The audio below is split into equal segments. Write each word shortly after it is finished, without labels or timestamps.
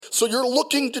So you're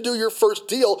looking to do your first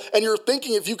deal, and you're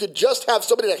thinking if you could just have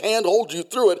somebody to handhold you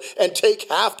through it and take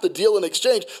half the deal in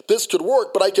exchange, this could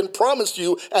work. But I can promise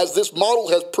you, as this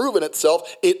model has proven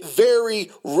itself, it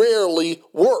very rarely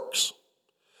works.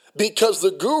 Because the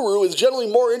guru is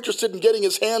generally more interested in getting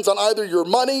his hands on either your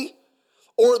money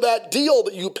or that deal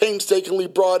that you painstakingly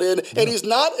brought in, and he's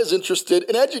not as interested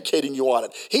in educating you on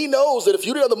it. He knows that if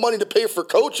you didn't have the money to pay for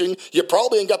coaching, you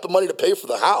probably ain't got the money to pay for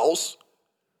the house,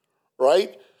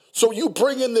 right? So you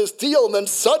bring in this deal, and then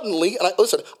suddenly, and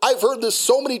listen, I've heard this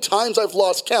so many times I've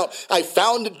lost count. I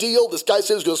found a deal. This guy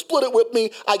said he was going to split it with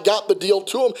me. I got the deal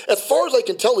to him. As far as I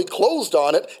can tell, he closed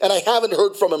on it, and I haven't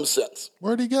heard from him since.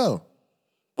 Where'd he go?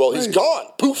 Well, he's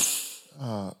gone. Poof.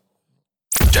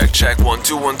 Check, 1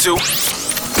 2 1 2.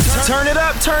 Turn it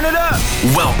up.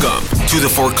 Welcome to the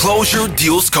Foreclosure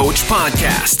Deals Coach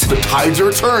podcast. The tides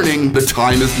are turning. The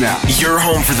time is now. Your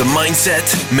home for the mindset,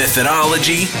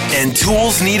 methodology, and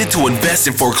tools needed to invest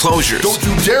in foreclosures. Don't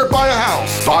you dare buy a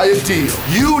house. Buy a deal.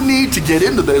 You need to get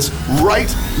into this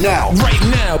right now.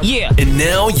 Yeah. And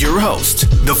now your host,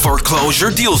 the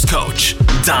Foreclosure Deals Coach,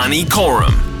 Donnie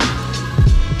Corum.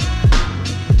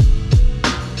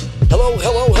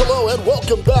 Hello, and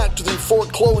welcome back to the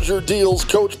Foreclosure Deals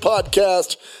Coach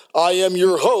podcast. I am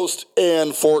your host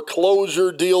and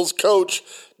Foreclosure Deals Coach,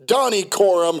 Donnie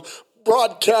Corum,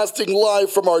 broadcasting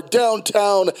live from our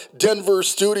downtown Denver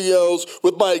studios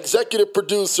with my executive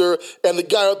producer and the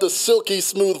guy with the silky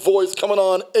smooth voice coming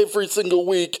on every single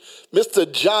week,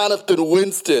 Mr. Jonathan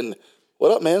Winston.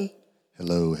 What up, man?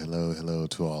 Hello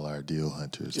to all our deal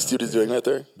hunters. You see what he's doing right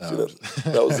there? No.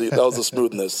 That was the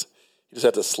smoothness. You just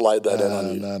have to slide that in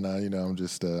on you. No. You know, I'm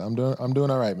just I'm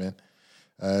doing all right, man.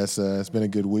 It's been a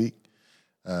good week.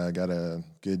 Got a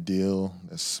good deal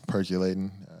that's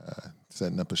percolating.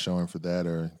 Setting up a showing for that,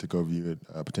 or to go view it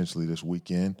potentially this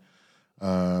weekend.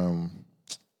 And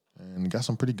got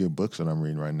some pretty good books that I'm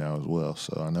reading right now as well.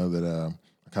 So I know that I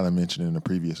kind of mentioned in a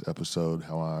previous episode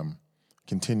how I'm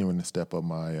continuing to step up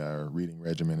my reading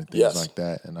regimen and things like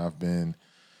that. And I've been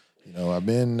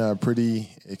pretty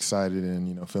excited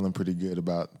and, feeling pretty good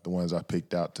about the ones I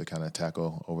picked out to kind of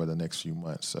tackle over the next few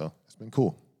months. So it's been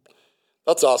cool.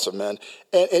 That's awesome, man.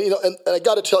 And I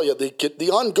got to tell you,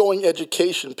 the ongoing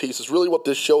education piece is really what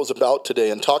this show is about today,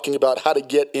 and talking about how to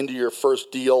get into your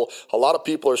first deal. A lot of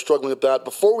people are struggling with that.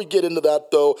 Before we get into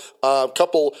that, though, a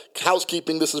couple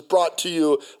housekeeping. This is brought to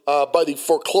you by the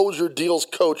Foreclosure Deals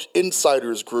Coach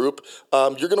Insiders Group.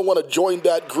 You're going to want to join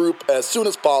that group as soon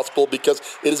as possible because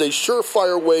it is a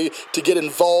surefire way to get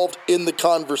involved in the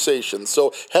conversation.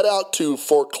 So head out to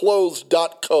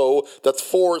foreclosed.co. That's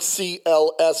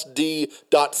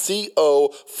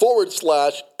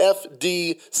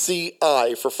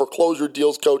 4CLSD.co/FDCI for Foreclosure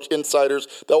Deals Coach Insiders.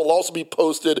 That will also be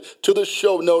posted to the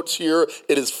show notes here.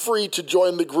 It is free to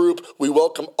join the group. We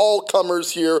welcome all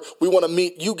comers here. We want to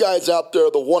meet you guys out there,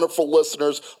 the wonderful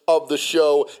listeners of the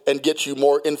show, and get you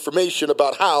more information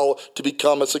about how to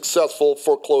become a successful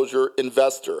foreclosure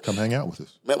investor. Come hang out with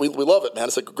us. Man, we love it, man.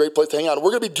 It's a great place to hang out.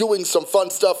 We're going to be doing some fun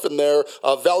stuff in there.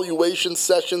 Valuation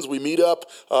sessions. We meet up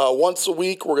once a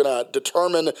week. We're going to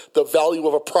determine the value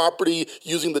of a property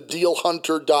using the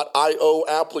dealhunter.io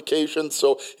application.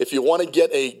 So if you want to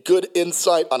get a good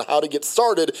insight on how to get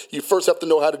started, you first have to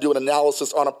know how to do an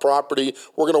analysis on a property.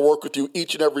 We're going to work with you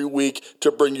each and every week to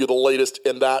bring you the latest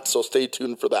in that. So stay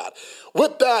tuned for that.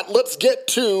 With that, let's get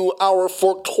to our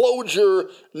foreclosure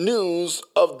news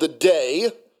of the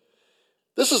day.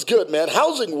 This is good, man.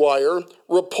 Housing Wire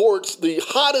reports the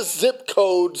hottest zip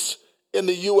codes in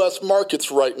the U.S.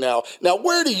 markets right now. Now,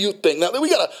 where do you think? Now, we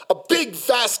got a big,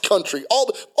 vast country,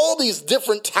 all these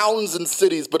different towns and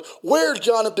cities, but where,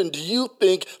 Jonathan, do you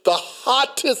think the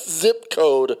hottest zip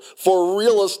code for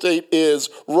real estate is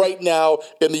right now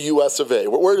in the U.S. of A?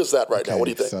 Where is that right now? What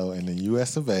do you think? So in the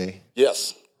U.S. of A,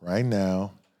 yes, right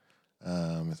now,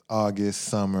 it's August,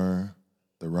 summer,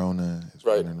 the Rona is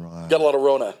running wild. Got a lot of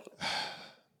Rona.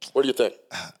 What do you think?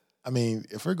 I mean,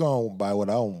 if we're going by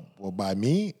by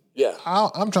me, yeah,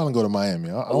 I'm trying to go to Miami.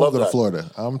 I want to go to Florida.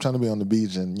 I'm trying to be on the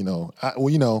beach and,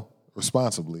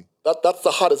 responsibly. That's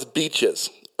the hottest beaches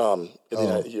in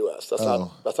the U.S. That's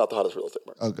not the hottest real estate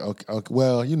market. Okay.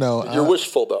 Well, you're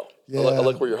wishful though. Yeah. I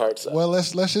like where your heart's at. Well,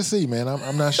 let's just see, man.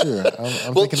 I'm not sure.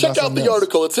 I'm well, check out the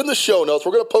article. It's in the show notes.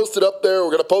 We're going to post it up there.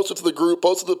 We're going to post it to the group,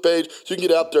 post it to the page so you can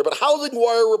get out there. But Housing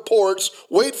Wire reports,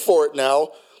 wait for it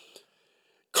now,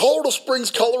 Colorado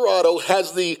Springs, Colorado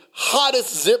has the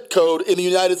hottest zip code in the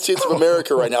United States of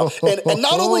America right now. And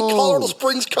not only Colorado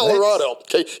Springs, Colorado,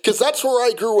 okay, because that's where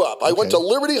I grew up. I went to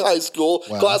Liberty High School,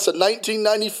 class of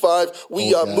 1995.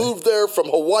 We moved there from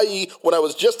Hawaii when I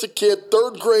was just a kid,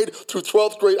 3rd grade through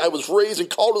 12th grade. I was raised in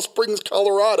Colorado Springs,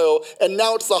 Colorado, and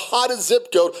now it's the hottest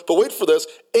zip code. But wait for this,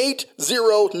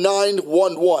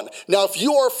 80911. Now, if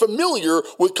you are familiar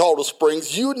with Colorado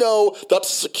Springs, you know that's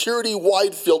a security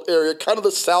wide field area, kind of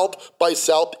the south by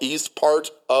southeast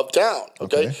part of town,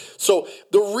 okay? So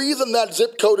the reason that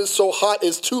zip code is so hot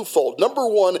is twofold. Number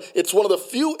one, it's one of the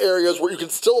few areas where you can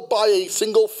still buy a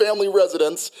single family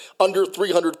residence under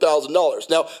 $300,000.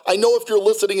 Now, I know if you're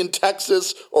listening in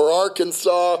Texas or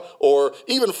Arkansas or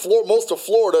even most of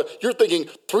Florida, you're thinking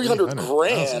 300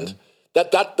 grand.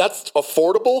 That's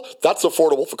affordable. That's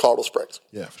affordable for Colorado Springs.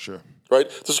 Yeah, for sure. Right?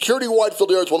 The security wide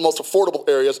field area is one of the most affordable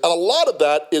areas, and a lot of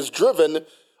that is driven.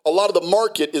 A lot of the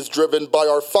market is driven by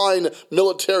our fine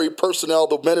military personnel,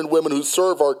 the men and women who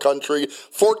serve our country.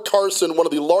 Fort Carson, one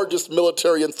of the largest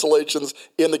military installations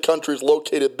in the country, is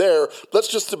located there. That's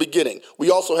just the beginning. We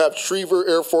also have Schriever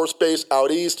Air Force Base out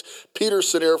east,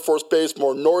 Peterson Air Force Base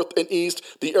more north and east.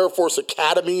 The Air Force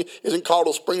Academy is in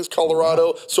Colorado Springs,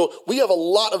 Colorado. So we have a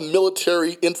lot of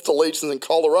military installations in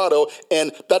Colorado,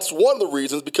 and that's one of the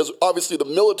reasons, because obviously the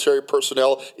military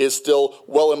personnel is still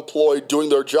well employed, doing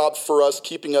their jobs for us,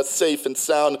 keeping us safe and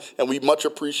sound, and we much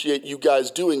appreciate you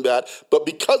guys doing that. But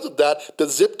because of that, the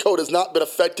zip code has not been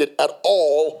affected at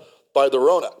all by the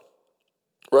Rona.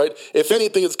 Right? If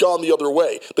anything, it's gone the other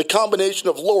way. The combination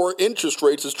of lower interest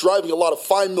rates is driving a lot of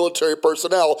fine military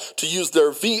personnel to use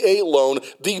their VA loan.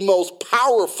 The most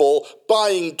powerful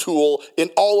buying tool in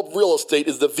all of real estate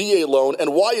is the VA loan.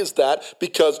 And why is that?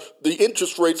 Because the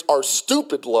interest rates are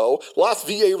stupid low. Last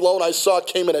VA loan I saw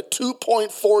came in at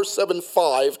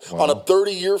 2.475 on a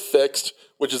 30-year fixed,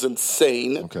 which is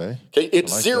insane. Okay,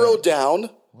 it's like zero down.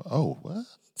 Oh, what?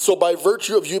 So by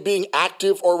virtue of you being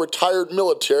active or retired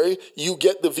military, you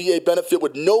get the VA benefit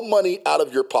with no money out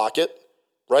of your pocket,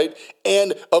 right?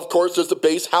 And, of course, there's the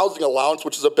base housing allowance,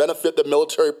 which is a benefit that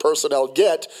military personnel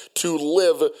get to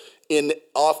live in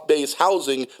off-base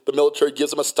housing. The military gives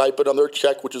them a stipend on their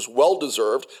check, which is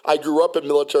well-deserved. I grew up in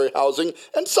military housing,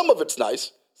 and some of it's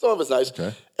nice. Some of it's nice,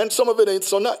 and some of it ain't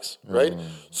so nice, right?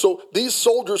 So these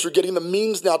soldiers are getting the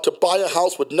means now to buy a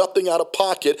house with nothing out of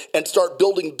pocket and start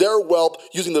building their wealth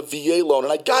using the VA loan.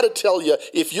 And I got to tell you,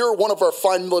 if you're one of our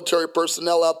fine military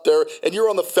personnel out there and you're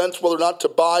on the fence whether or not to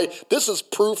buy, this is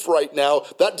proof right now.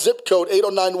 That zip code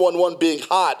 80911 being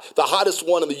hot, the hottest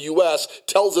one in the U.S.,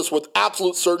 tells us with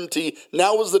absolute certainty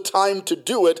now is the time to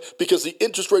do it, because the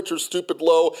interest rates are stupid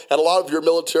low and a lot of your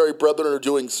military brethren are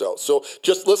doing so. So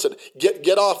just listen,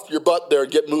 get off your butt there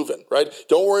and get moving, right?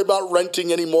 Don't worry about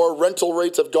renting anymore. Rental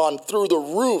rates have gone through the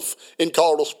roof in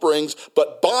Colorado Springs,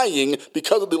 but buying,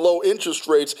 because of the low interest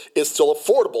rates, is still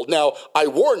affordable. Now, I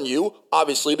warn you,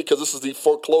 obviously, because this is the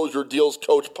Foreclosure Deals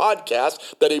Coach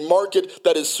podcast, that a market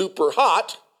that is super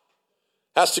hot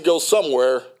has to go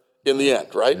somewhere in the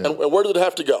end, right? And where does it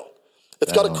have to go?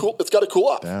 It's got to cool. It's got to cool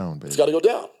off. It's got to go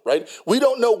down, right? We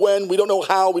don't know when. We don't know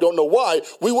how. We don't know why.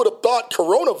 We would have thought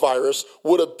coronavirus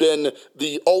would have been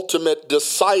the ultimate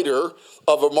decider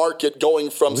of a market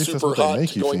going from super hot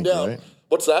to going down. Right?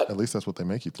 What's that? At least that's what they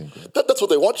make you think. Right? That's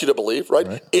what they want you to believe,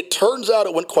 right? It turns out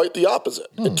it went quite the opposite.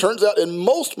 It turns out in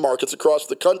most markets across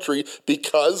the country,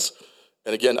 because,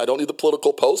 and again, I don't need the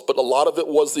political post, but a lot of it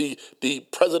was the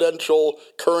presidential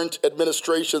current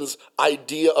administration's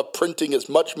idea of printing as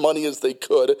much money as they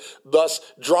could, thus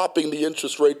dropping the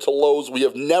interest rate to lows we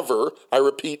have never, I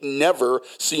repeat, never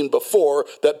seen before,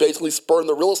 that basically spurned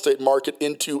the real estate market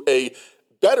into a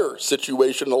better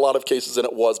situation in a lot of cases than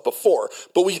it was before.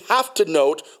 But we have to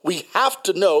note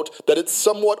that it's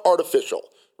somewhat artificial.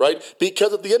 Right?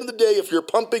 Because at the end of the day, if you're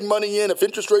pumping money in, if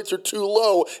interest rates are too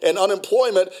low and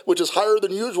unemployment, which is higher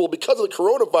than usual because of the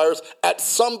coronavirus, at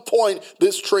some point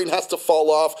this train has to fall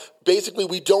off. Basically,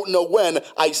 we don't know when.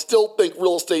 I still think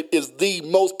real estate is the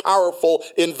most powerful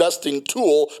investing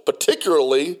tool,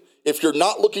 particularly if you're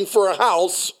not looking for a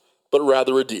house, but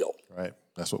rather a deal. Right.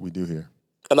 That's what we do here.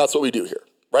 And that's what we do here.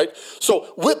 Right?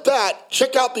 So with that,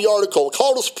 check out the article.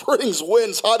 Colorado Springs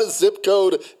wins hottest zip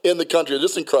code in the country.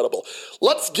 Just incredible.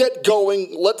 Let's get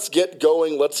going.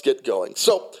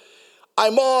 So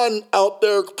I'm out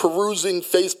there perusing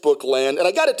Facebook land, and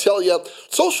I got to tell you,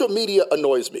 social media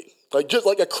annoys me. Just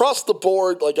across the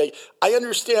board, I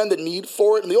understand the need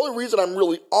for it. And the only reason I'm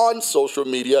really on social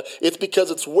media is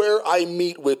because it's where I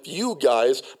meet with you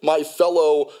guys, my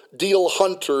fellow deal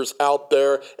hunters out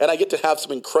there, and I get to have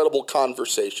some incredible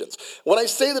conversations. When I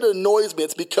say that it annoys me,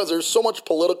 it's because there's so much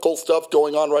political stuff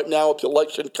going on right now with the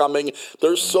election coming.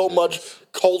 There's so much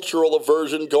cultural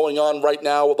aversion going on right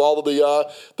now with all of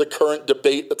the current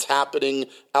debate that's happening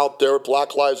out there,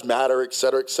 Black Lives Matter, et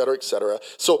cetera, et cetera, et cetera.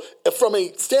 So from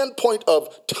a standpoint of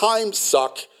time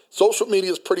suck, social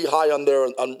media is pretty high on there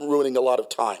on ruining a lot of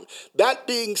time. That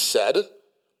being said,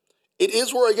 it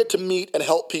is where I get to meet and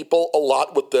help people a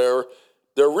lot with their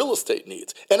real estate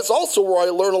needs. And it's also where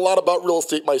I learn a lot about real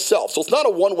estate myself. So it's not a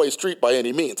one-way street by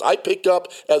any means. I pick up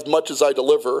as much as I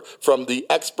deliver from the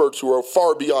experts who are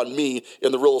far beyond me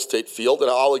in the real estate field. And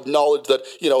I'll acknowledge that,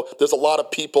 there's a lot of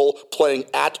people playing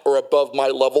at or above my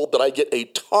level that I get a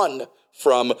ton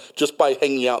from just by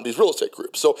hanging out in these real estate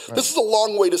groups. So This is a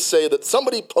long way to say that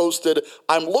somebody posted,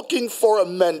 I'm looking for a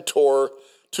mentor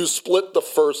to split the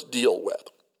first deal with.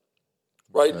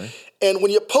 Right? Okay. And when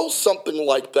you post something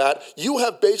like that, you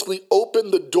have basically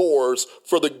opened the doors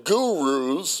for the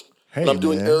gurus. Hey, and I'm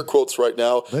doing air quotes right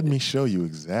now. Let me show you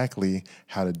exactly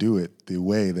how to do it the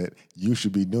way that you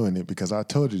should be doing it because I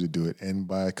told you to do it. And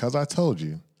because I told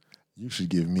you, you should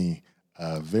give me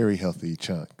a very healthy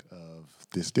chunk of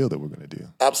this deal that we're going to do.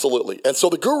 Absolutely. And so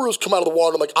the gurus come out of the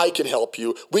water like, I can help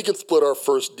you. We can split our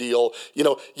first deal,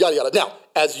 yada, yada. Now,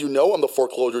 as you know, I'm the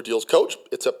Foreclosure Deals Coach.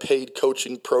 It's a paid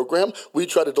coaching program. We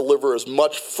try to deliver as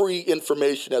much free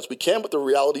information as we can, but the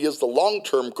reality is the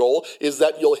long-term goal is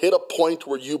that you'll hit a point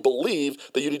where you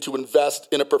believe that you need to invest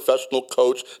in a professional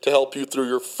coach to help you through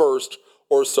your first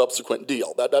or subsequent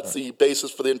deal. That's the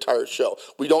basis for the entire show.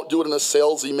 We don't do it in a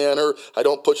salesy manner. I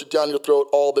don't push it down your throat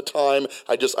all the time.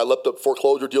 I let the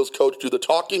Foreclosure Deals Coach do the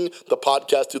talking, the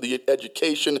podcast do the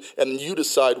education, and you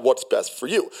decide what's best for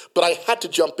you. But I had to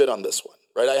jump in on this one,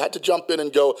 right? I had to jump in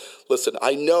and go, listen,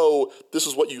 I know this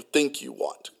is what you think you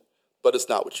want, but it's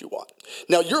not what you want.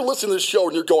 Now, you're listening to this show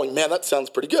and you're going, man, that sounds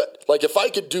pretty good. Like if I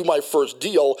could do my first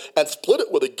deal and split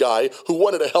it with a guy who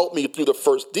wanted to help me through the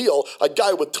first deal, a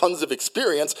guy with tons of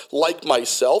experience like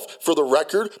myself. For the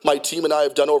record, my team and I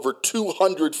have done over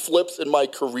 200 flips in my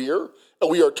career.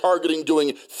 And we are targeting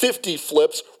doing 50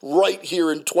 flips right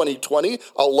here in 2020.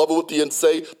 I'll level with you and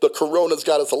say the corona's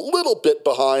got us a little bit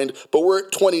behind, but we're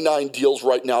at 29 deals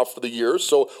right now for the year.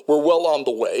 So we're well on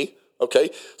the way.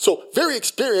 Okay, so very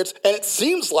experienced, and it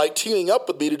seems like teaming up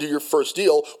with me to do your first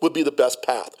deal would be the best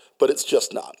path, but it's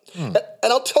just not. And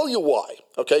I'll tell you why,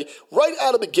 okay? Right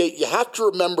out of the gate, you have to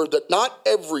remember that not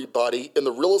everybody in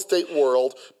the real estate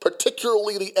world,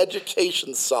 particularly the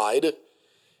education side,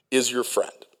 is your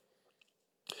friend.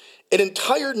 An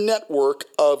entire network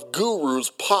of gurus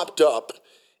popped up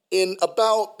in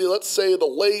about, let's say,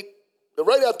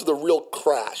 right after the real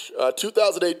crash,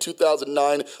 2008,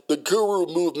 2009, the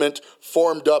guru movement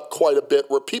formed up quite a bit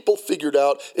where people figured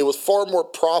out it was far more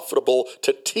profitable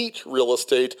to teach real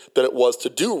estate than it was to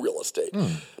do real estate.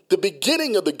 The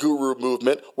beginning of the guru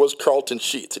movement was Carleton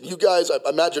Sheets. And you guys, I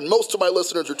imagine most of my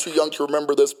listeners are too young to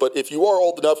remember this, but if you are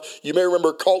old enough, you may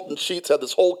remember Carleton Sheets had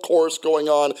this whole course going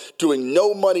on doing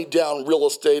no money down real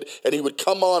estate, and he would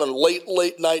come on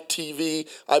late night TV.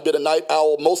 I've been a night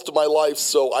owl most of my life,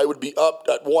 so I would be up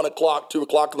at 1 o'clock, 2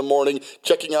 o'clock in the morning,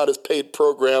 checking out his paid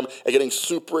program and getting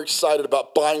super excited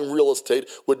about buying real estate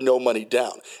with no money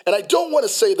down. And I don't want to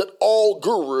say that all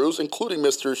gurus, including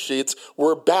Mr. Sheets,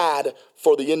 were bad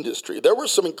for the industry. There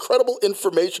was some incredible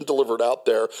information delivered out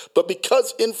there, but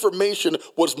because information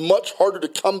was much harder to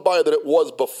come by than it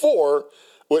was before,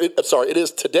 it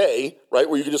is today, right,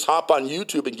 where you can just hop on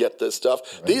YouTube and get this stuff.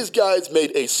 Right. These guys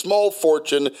made a small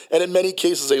fortune, and in many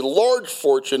cases a large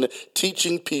fortune,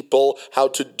 teaching people how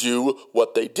to do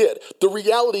what they did. The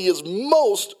reality is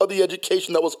most of the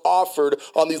education that was offered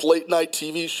on these late night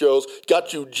TV shows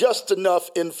got you just enough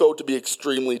info to be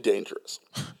extremely dangerous.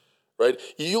 Right?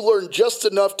 You learn just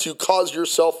enough to cause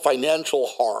yourself financial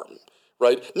harm,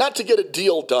 right? Not to get a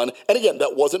deal done. And again,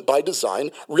 that wasn't by design.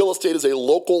 Real estate is a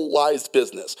localized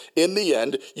business. In the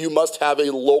end, you must have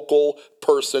a local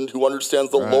person who understands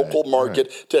the local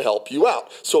market to help you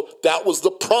out. So that was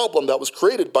the problem that was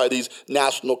created by these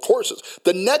national courses.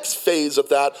 The next phase of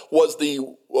that was the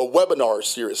webinar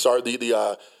series,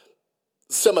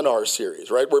 seminar series,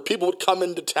 right, where people would come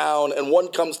into town, and one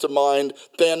comes to mind,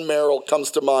 Dan Merrill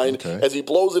comes to mind, as he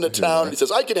blows into town and he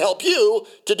says, I can help you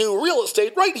to do real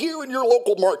estate right here in your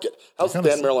local market. How's the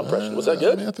Dan Merrill impression? Was that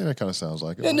good? I think that kind of sounds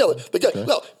like it. Yeah, no, the guy,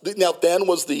 now, Dan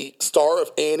was the star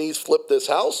of A&E's Flip This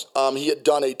House. He had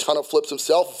done a ton of flips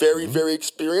himself, very, very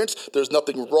experienced. There's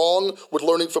nothing wrong with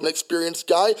learning from an experienced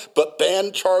guy, but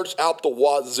Dan charged out the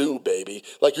wazoo, baby.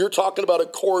 Like, you're talking about a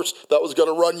course that was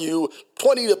going to run you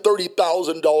 $20,000 to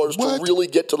 $30,000 to really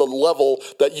get to the level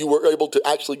that you were able to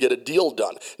actually get a deal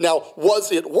done. Now,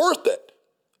 was it worth it?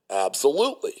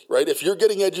 Absolutely, right? If you're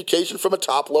getting education from a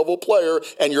top-level player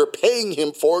and you're paying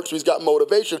him for it so he's got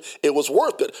motivation, it was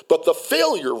worth it. But the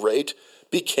failure rate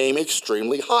became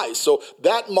extremely high. So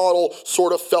that model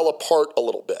sort of fell apart a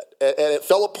little bit. And it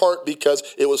fell apart because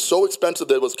it was so expensive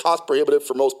that it was cost prohibitive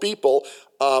for most people.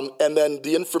 And then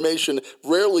the information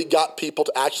rarely got people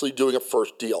to actually doing a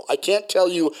first deal. I can't tell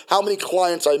you how many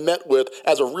clients I met with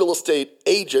as a real estate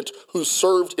agent who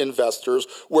served investors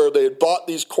where they had bought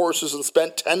these courses and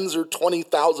spent tens or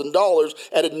 $20,000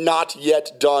 and had not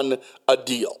yet done a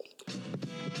deal.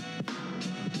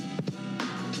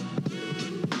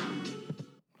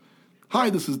 Hi,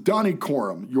 this is Donnie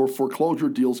Corum, your foreclosure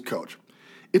deals coach.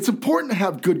 It's important to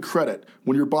have good credit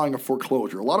when you're buying a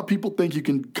foreclosure. A lot of people think you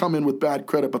can come in with bad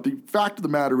credit, but the fact of the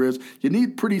matter is you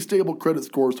need pretty stable credit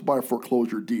scores to buy a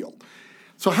foreclosure deal.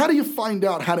 So how do you find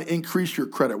out how to increase your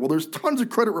credit? Well, there's tons of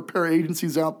credit repair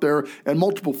agencies out there and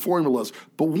multiple formulas,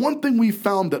 but one thing we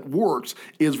found that works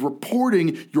is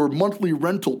reporting your monthly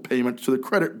rental payments to the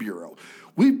credit bureau.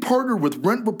 We partnered with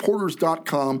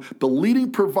RentReporters.com, the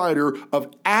leading provider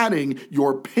of adding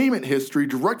your payment history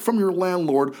direct from your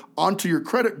landlord onto your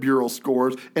credit bureau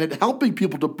scores, and it helping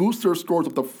people to boost their scores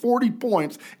up to 40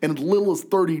 points in as little as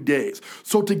 30 days.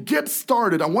 So to get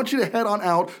started, I want you to head on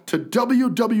out to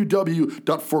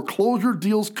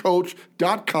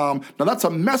www.foreclosuredealscoach.com. Now that's a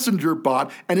messenger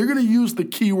bot, and you're going to use the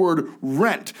keyword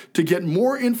rent to get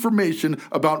more information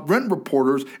about Rent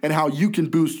Reporters and how you can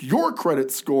boost your credit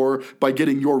score by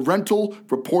getting your rental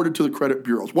reported to the credit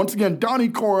bureaus. Once again, Donnie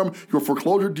Corum, your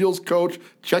foreclosure deals coach.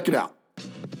 Check it out.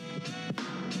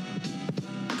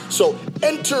 So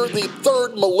enter the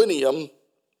third millennium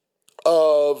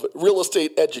of real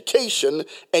estate education,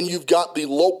 and you've got the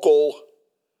local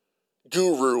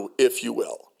guru, if you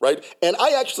will, right? And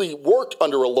I actually worked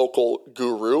under a local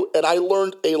guru, and I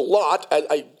learned a lot.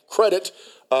 I credit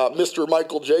Mr.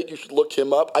 Michael Jake, you should look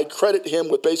him up. I credit him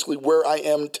with basically where I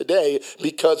am today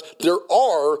because there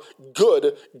are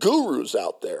good gurus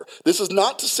out there. This is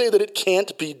not to say that it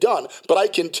can't be done, but I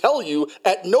can tell you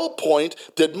at no point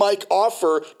did Mike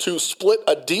offer to split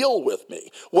a deal with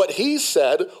me. What he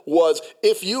said was,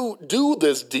 if you do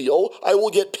this deal, I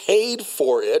will get paid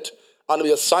for it on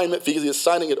the assignment fee, he's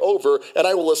signing it over, and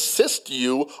I will assist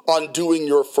you on doing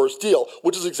your first deal,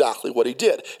 which is exactly what he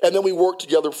did. And then we worked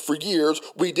together for years.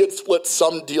 We did split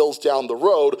some deals down the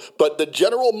road, but the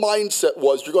general mindset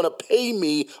was you're going to pay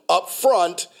me up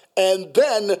front, and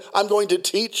then I'm going to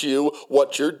teach you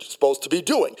what you're supposed to be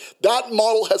doing. That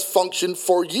model has functioned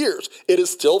for years. It is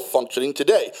still functioning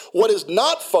today. What is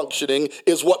not functioning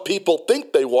is what people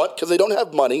think they want because they don't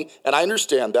have money, and I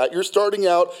understand that. You're starting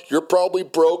out. You're probably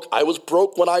broke. I was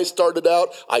broke when I started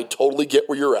out. I totally get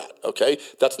where you're at, okay?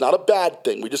 That's not a bad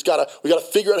thing. We gotta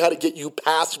figure out how to get you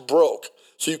past broke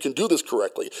so you can do this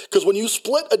correctly. Because when you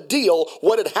split a deal,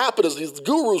 what had happened is these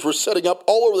gurus were setting up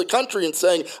all over the country and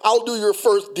saying, I'll do your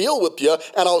first deal with you,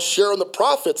 and I'll share in the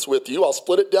profits with you. I'll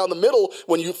split it down the middle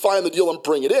when you find the deal and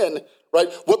bring it in,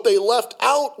 right? What they left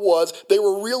out was they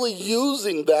were really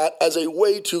using that as a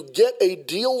way to get a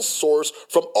deal source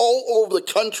from all over the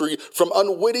country from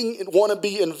unwitting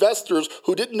wannabe investors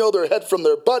who didn't know their head from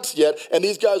their butts yet, and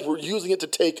these guys were using it to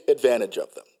take advantage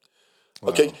of them.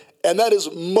 Wow. Okay, and that is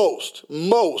most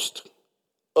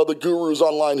of the gurus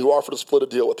online who offer to split a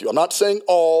deal with you. I'm not saying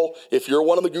all. If you're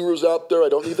one of the gurus out there, I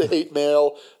don't need the hate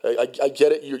mail. I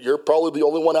get it. You're probably the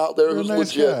only one out there who's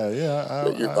nice legit. Guy. Yeah,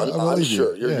 I'm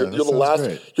sure. You're the last.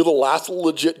 Great. You're the last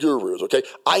legit gurus. Okay,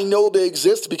 I know they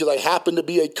exist because I happen to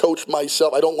be a coach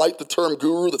myself. I don't like the term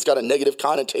guru. That's got a negative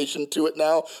connotation to it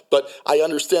now. But I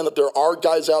understand that there are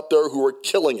guys out there who are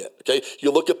killing it. Okay,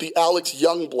 you look at the Alex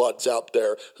Youngbloods out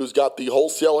there, who's got the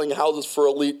wholesaling houses for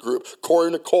elite group.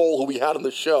 Corey Nicole, who we had on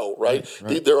the show, right?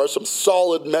 There are some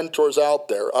solid mentors out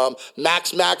there.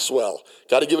 Max Maxwell,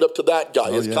 got to give it up to that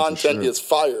guy. His content is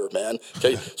fire, man.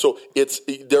 Okay, so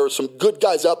there are some good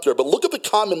guys out there, but look at the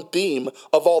common theme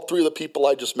of all three of the people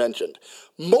I just mentioned.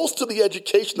 Most of the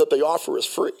education that they offer is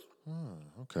free.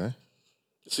 Okay.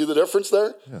 See the difference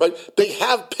there? Yeah. Right? They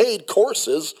have paid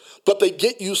courses, but they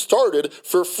get you started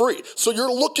for free. So you're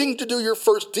looking to do your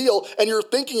first deal, and you're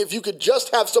thinking if you could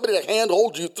just have somebody to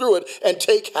handhold you through it and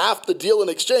take half the deal in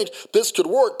exchange, this could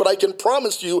work. But I can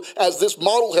promise you, as this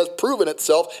model has proven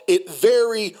itself, it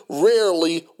very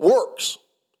rarely works.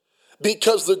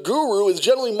 Because the guru is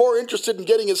generally more interested in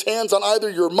getting his hands on either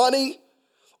your money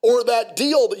or that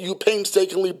deal that you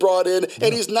painstakingly brought in,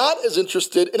 and he's not as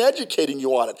interested in educating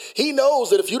you on it. He knows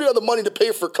that if you didn't have the money to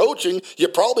pay for coaching, you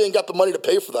probably ain't got the money to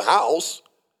pay for the house,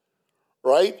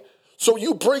 right? So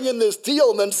you bring in this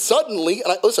deal, and then suddenly,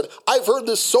 and listen, I've heard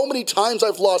this so many times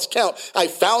I've lost count. I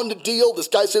found a deal. This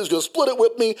guy said he was going to split it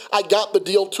with me. I got the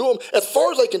deal to him. As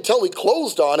far as I can tell, he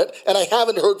closed on it, and I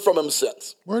haven't heard from him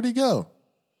since. Where'd he go?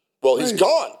 Well, he's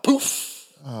gone.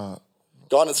 Poof.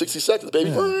 Gone in 60 seconds,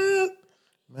 baby.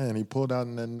 Man, he pulled out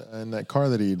in that car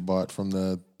that he'd bought from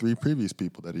the 3 previous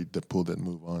people that he pulled that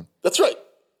move on. That's right.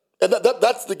 And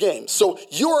that's the game. So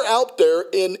you're out there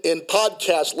in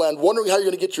podcast land wondering how you're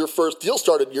going to get your first deal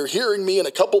started. You're hearing me, and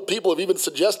a couple people have even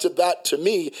suggested that to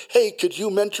me. Hey, could you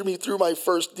mentor me through my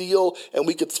first deal and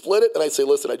we could split it? And I say,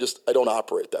 listen, I don't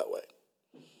operate that way.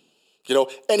 You know,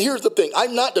 and here's the thing.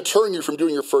 I'm not deterring you from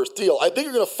doing your first deal. I think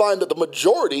you're going to find that the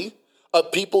majority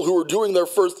of people who are doing their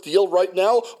first deal right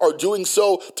now are doing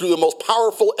so through the most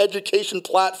powerful education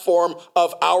platform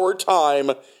of our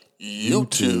time,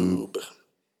 YouTube.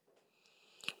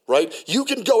 Right? You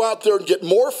can go out there and get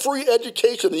more free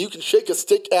education than you can shake a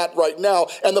stick at right now.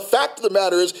 And the fact of the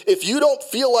matter is, if you don't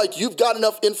feel like you've got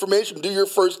enough information to do your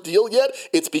first deal yet,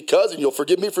 it's because, and you'll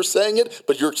forgive me for saying it,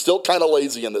 but you're still kind of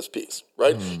lazy in this piece,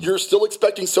 right? You're still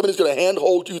expecting somebody's going to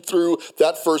handhold you through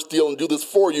that first deal and do this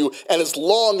for you. And as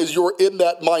long as you're in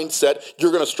that mindset,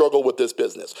 you're going to struggle with this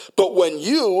business. But when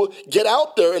you get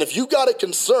out there, and if you got a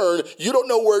concern, you don't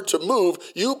know where to move,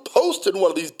 you post in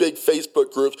one of these big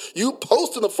Facebook groups, you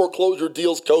post in the Foreclosure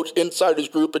Deals Coach Insiders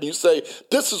group, and you say,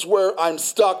 this is where I'm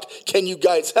stuck, can you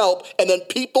guys help? And then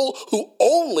people who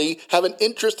only have an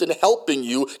interest in helping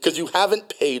you because you haven't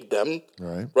paid them,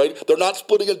 right? They're not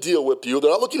splitting a deal with you,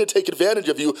 they're not looking to take advantage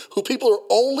of you, who people who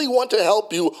only want to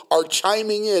help you are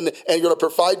chiming in and going to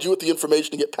provide you with the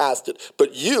information to get past it.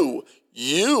 But you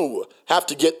have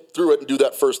to get through it and do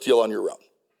that first deal on your own.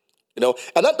 You know,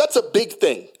 and that's a big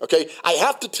thing, okay? I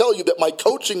have to tell you that my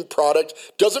coaching product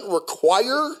doesn't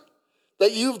require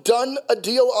that you've done a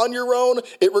deal on your own.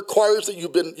 It requires that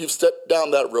you've stepped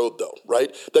down that road, though,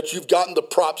 right? That you've gotten the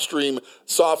PropStream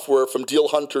software from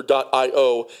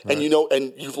DealHunter.io, and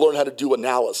and you've learned how to do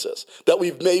analysis. That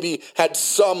we've maybe had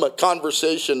some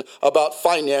conversation about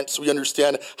finance, so we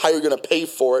understand how you're going to pay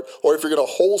for it, or if you're going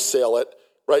to wholesale it.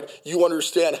 Right? You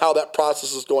understand how that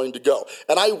process is going to go.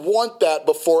 And I want that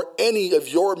before any of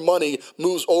your money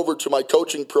moves over to my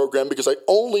coaching program, because I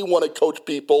only want to coach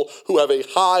people who have a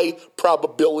high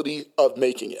probability of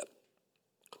making it.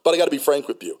 But I got to be frank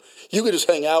with you. You can just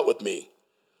hang out with me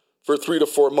for 3 to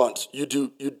 4 months. You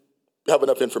have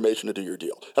enough information to do your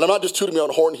deal. And I'm not just tooting my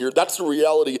own horn here. That's the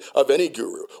reality of any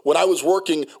guru. When I was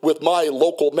working with my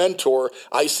local mentor,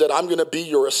 I said, I'm going to be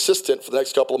your assistant for the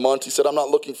next couple of months. He said, I'm not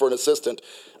looking for an assistant.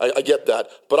 I get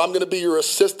that. But I'm going to be your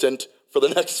assistant for the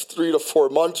next 3 to 4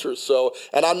 months or so.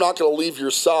 And I'm not going to leave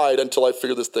your side until I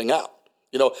figure this thing out.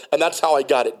 You know, and that's how I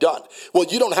got it done. Well,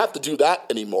 you don't have to do that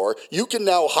anymore. You can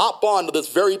now hop on to this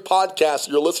very podcast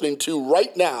you're listening to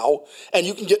right now, and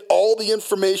you can get all the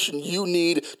information you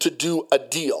need to do a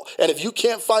deal. And if you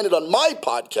can't find it on my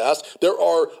podcast, there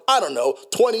are,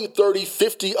 20, 30,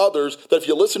 50 others that if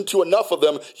you listen to enough of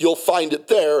them, you'll find it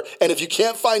there. And if you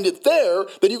can't find it there,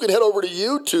 then you can head over to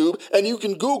YouTube and you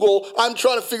can Google, I'm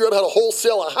trying to figure out how to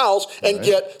wholesale a house, and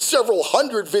get several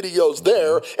hundred videos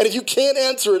there. And if you can't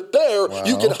answer it there,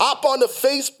 you can hop onto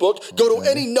Facebook, go to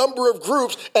any number of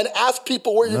groups, and ask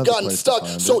people where you've gotten stuck.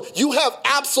 So you have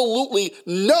absolutely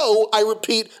no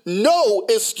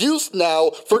excuse now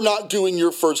for not doing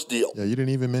your first deal. Yeah, you didn't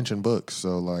even mention books.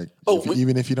 So,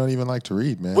 even if you don't even like to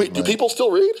read, man. Wait, do people still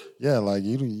read? Yeah,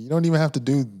 you don't even have to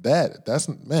do that.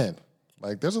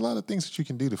 There's a lot of things that you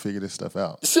can do to figure this stuff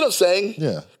out. You see what I'm saying?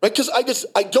 Yeah. Right? Because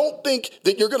I don't think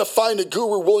that you're going to find a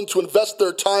guru willing to invest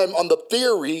their time on the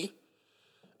theory,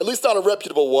 at least not a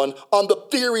reputable one, on the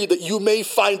theory that you may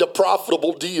find a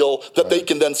profitable deal that they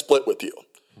can then split with you.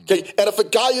 Okay, and if a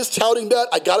guy is touting that,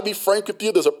 I got to be frank with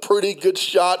you, there's a pretty good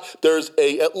shot there's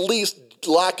at least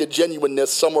lack of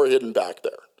genuineness somewhere hidden back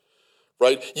there,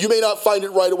 right? You may not find it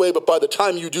right away, but by the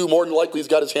time you do, more than likely he's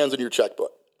got his hands in your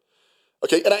checkbook.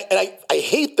 Okay, and I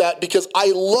hate that because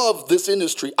I love this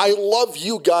industry. I love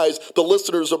you guys, the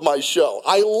listeners of my show.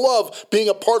 I love being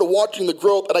a part of watching the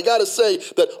growth. And I got to say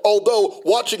that although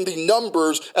watching the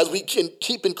numbers as we can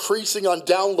keep increasing on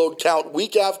download count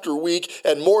week after week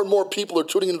and more people are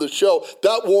tuning into the show,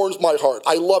 that warms my heart.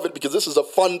 I love it because this is a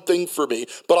fun thing for me.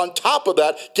 But on top of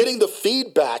that, getting the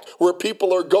feedback where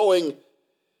people are going,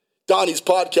 Donnie's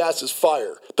podcast is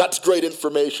fire. That's great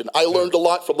information. I learned a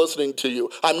lot from listening to you.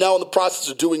 I'm now in the process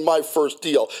of doing my first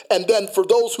deal. And then for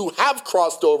those who have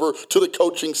crossed over to the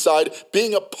coaching side,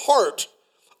 being a part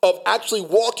of actually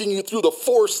walking you through the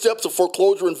 4 steps of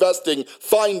foreclosure investing,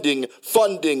 finding,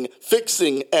 funding,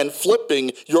 fixing, and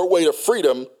flipping your way to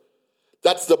freedom,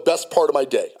 that's the best part of my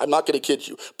day. I'm not going to kid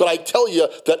you. But I tell you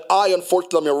that I,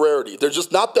 unfortunately, am a rarity. There's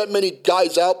just not that many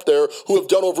guys out there who have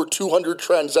done over 200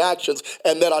 transactions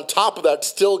and then on top of that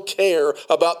still care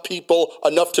about people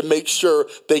enough to make sure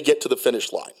they get to the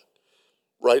finish line,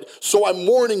 right? So I'm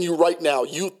warning you right now.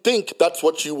 You think that's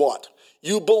what you want.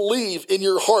 You believe in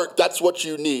your heart that's what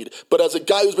you need. But as a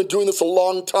guy who's been doing this a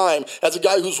long time, as a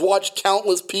guy who's watched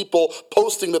countless people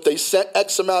posting that they sent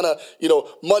X amount of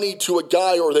money to a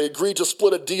guy or they agreed to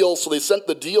split a deal, so they sent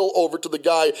the deal over to the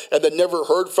guy and then never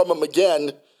heard from him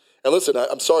again. And listen,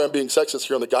 I'm sorry I'm being sexist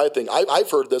here on the guy thing. I've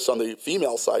heard this on the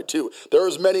female side too. There are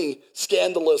as many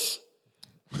scandalous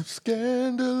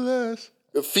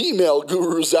female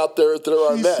gurus out there that there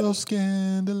are He's men. so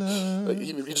scandalous.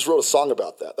 He just wrote a song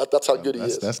about that. That's how good he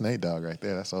is. That's Nate Dogg right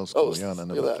there. That's old school. Y'all don't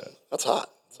know look at about that. That's hot.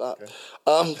 It's hot.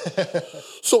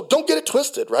 So don't get it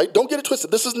twisted, right? Don't get it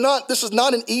twisted. This is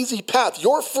not an easy path.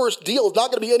 Your first deal is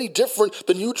not going to be any different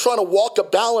than you trying to walk a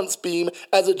balance beam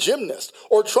as a gymnast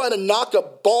or trying to knock a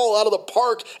ball out of the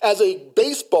park as a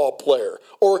baseball player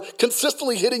or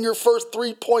consistently hitting your first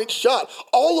 3-point shot.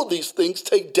 All of these things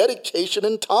take dedication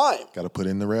and time. Got to put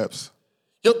in the reps.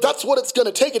 That's what it's going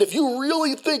to take. And if you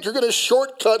really think you're going to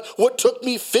shortcut what took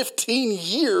me 15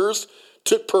 years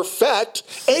to perfect,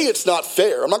 it's not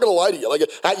fair. I'm not going to lie to you. Like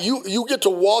you get to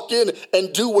walk in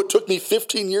and do what took me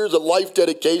 15 years of life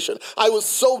dedication. I was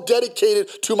so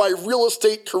dedicated to my real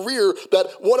estate career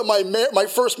that one of my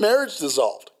first marriage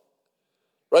dissolved.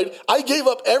 Right? I gave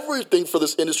up everything for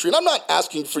this industry, and I'm not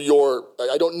asking for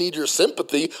I don't need your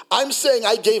sympathy. I'm saying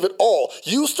I gave it all.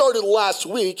 You started last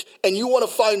week, and you want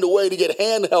to find a way to get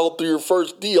handheld through your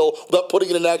first deal without putting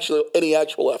in any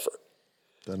actual effort.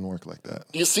 Doesn't work like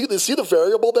that. Do you see the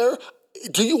variable there?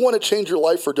 Do you want to change your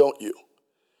life or don't you?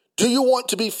 Do you want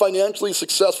to be financially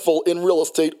successful in real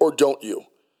estate or don't you?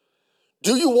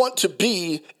 Do you want to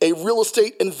be a real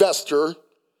estate investor,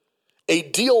 a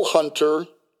deal hunter,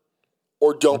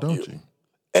 or don't you?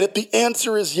 And if the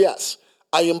answer is yes,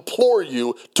 I implore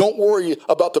you, don't worry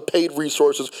about the paid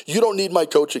resources. You don't need my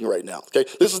coaching right now, okay?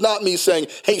 This is not me saying,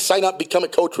 hey, sign up, become a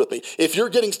coach with me. If you're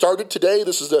getting started today,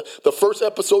 this is the first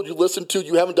episode you listened to,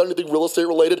 you haven't done anything real estate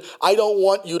related, I don't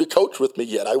want you to coach with me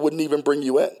yet. I wouldn't even bring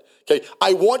you in, okay?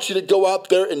 I want you to go out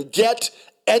there and get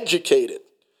educated.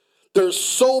 There's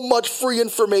so much free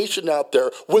information out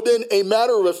there. Within a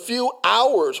matter of a few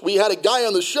hours, we had a guy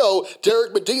on the show,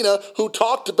 Derek Medina, who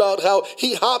talked about how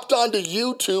he hopped onto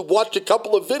YouTube, watched a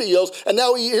couple of videos, and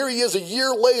now here he is a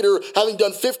year later having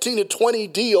done 15 to 20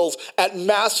 deals at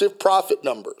massive profit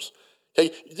numbers.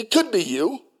 Okay, it could be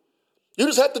you. You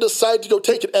just have to decide to go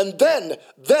take it. And then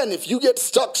if you get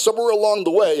stuck somewhere along the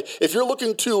way, if you're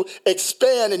looking to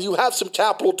expand and you have some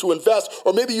capital to invest,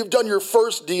 or maybe you've done your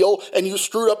first deal and you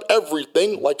screwed up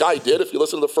everything like I did. If you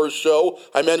listen to the first show,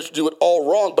 I managed to do it all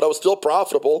wrong, but I was still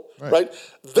profitable, right?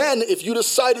 Then if you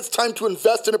decide it's time to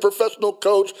invest in a professional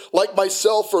coach like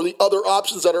myself or the other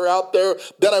options that are out there,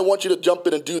 then I want you to jump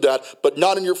in and do that, but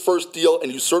not in your first deal.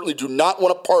 And you certainly do not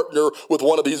want to partner with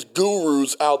one of these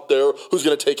gurus out there who's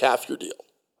going to take half your deal.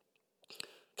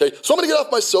 Okay, so I'm going to get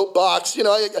off my soapbox.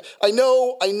 I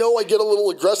know I get a little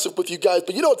aggressive with you guys,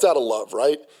 but it's out of love,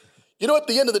 right? At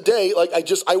the end of the day,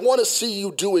 I want to see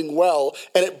you doing well,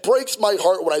 and it breaks my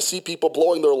heart when I see people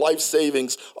blowing their life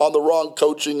savings on the wrong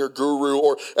coaching or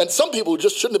guru, and some people who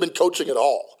just shouldn't have been coaching at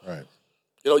all. Right.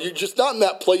 You're just not in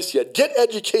that place yet. Get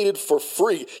educated for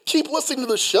free. Keep listening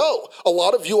to the show. A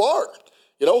lot of you are.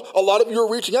 A lot of you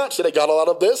are reaching out and said, I got a lot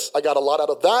of this, I got a lot out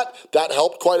of that. That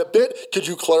helped quite a bit. Could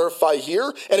you clarify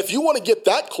here? And if you want to get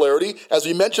that clarity, as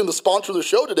we mentioned, the sponsor of the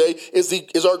show today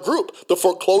is our group, the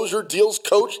Foreclosure Deals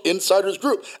Coach Insiders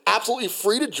Group. Absolutely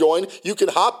free to join. You can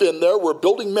hop in there. We're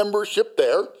building membership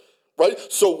there. Right?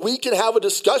 So we can have a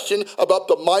discussion about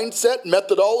the mindset,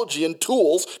 methodology, and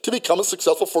tools to become a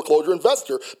successful foreclosure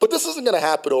investor. But this isn't going to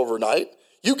happen overnight.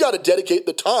 You got to dedicate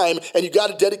the time, and you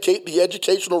got to dedicate the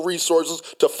educational resources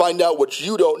to find out what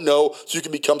you don't know so you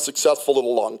can become successful in the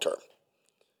long term.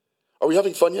 Are we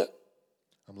having fun yet?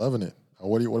 I'm loving it.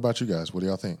 What about you guys? What do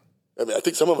y'all think? I mean, I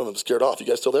think some of them I'm scared off. You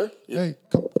guys still there? Hey,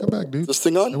 come back, dude. Is this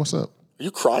thing on? Hey, what's up? Are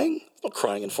you crying? No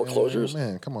crying in foreclosures.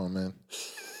 Man, come on, man.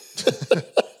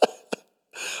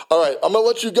 All right, I'm going to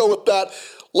let you go with that.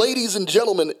 Ladies and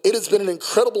gentlemen, it has been an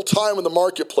incredible time in the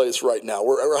marketplace right now.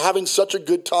 We're having such a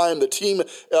good time. The team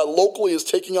locally is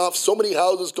taking off. So many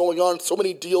houses going on, so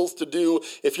many deals to do.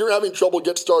 If you're having trouble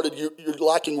get started, you're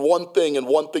lacking one thing and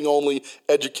one thing only,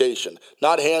 education.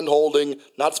 Not hand-holding,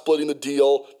 not splitting the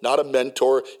deal, not a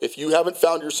mentor. If you haven't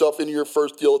found yourself in your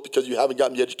first deal, it's because you haven't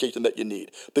gotten the education that you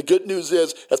need. The good news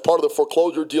is, as part of the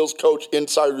Foreclosure Deals Coach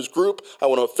Insiders group, I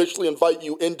want to officially invite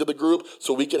you into the group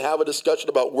so we can have a discussion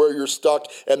about where you're stuck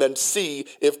and then see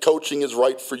if coaching is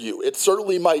right for you. It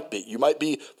certainly might be. You might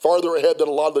be farther ahead than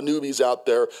a lot of the newbies out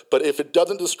there, but if it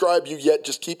doesn't describe you yet,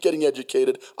 just keep getting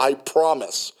educated. I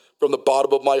promise from the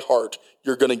bottom of my heart,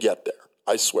 you're going to get there.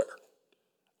 I swear.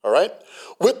 All right?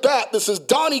 With that, this is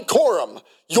Donnie Corum,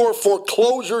 your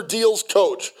Foreclosure Deals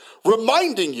Coach,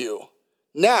 reminding you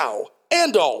now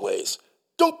and always,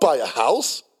 don't buy a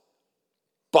house,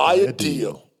 buy a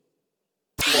deal.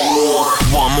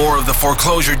 Want more of the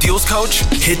Foreclosure Deals Coach?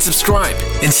 Hit subscribe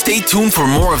and stay tuned for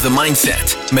more of the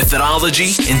mindset,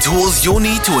 methodology, and tools you'll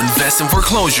need to invest in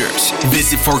foreclosures.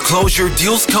 Visit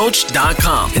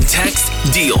foreclosuredealscoach.com and text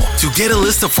DEAL to get a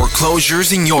list of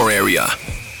foreclosures in your area.